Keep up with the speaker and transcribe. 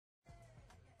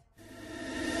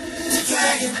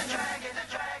What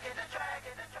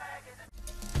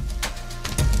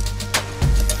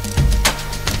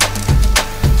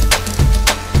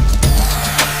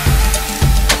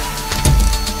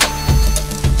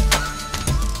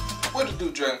to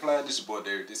do, Dragonfly? This is your boy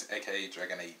Derek. This is aka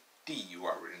Dragon AD. You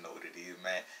already know what it is,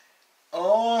 man.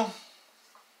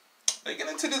 They get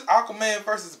into this Aquaman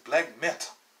versus Black Manta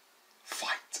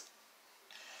fight.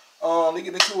 They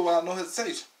get into it without no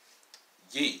hesitation.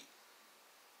 Yeah.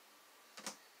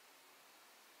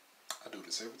 I do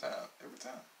this every time. Every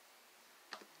time.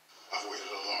 I've waited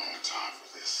a long time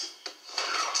for this.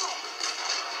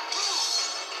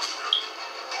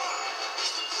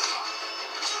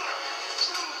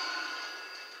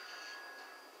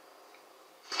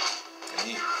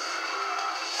 Yeah. Am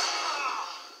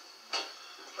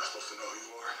I supposed to know who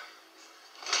you are?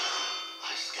 I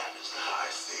scavenged the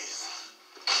high seas.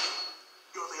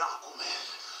 You're the Aquaman.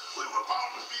 We were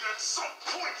bound to meet at some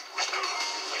point.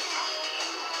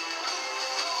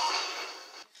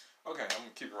 Okay, I'm gonna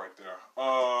keep it right there.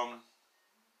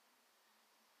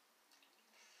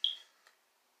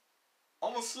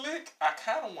 On the slick, I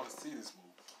kind of want to see this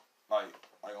movie, like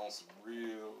on some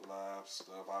real live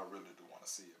stuff. I really do want to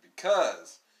see it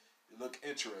because it look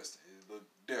interesting. It look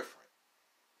different,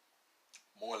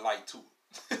 more light to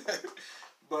it.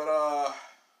 But I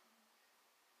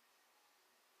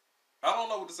don't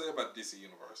know what to say about DC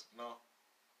Universe. No,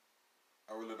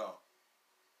 I really don't.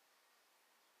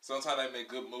 Sometimes they make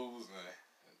good moves and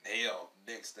hell,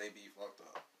 next they be fucked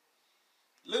up.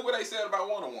 Look what they said about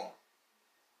Wonder Woman.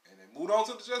 And they moved on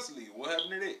to the Justice League. What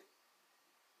happened to that?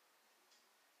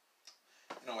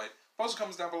 Anyway, post your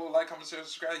comments down below. Like, comment, share,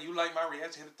 subscribe. You like my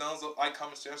reaction, hit the thumbs up. Like,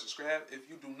 comment, share, subscribe. If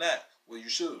you do not, well, you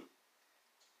should.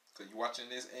 Because you're watching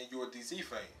this and you're a DC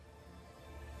fan.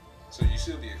 So you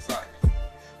should be excited.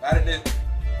 Other than this,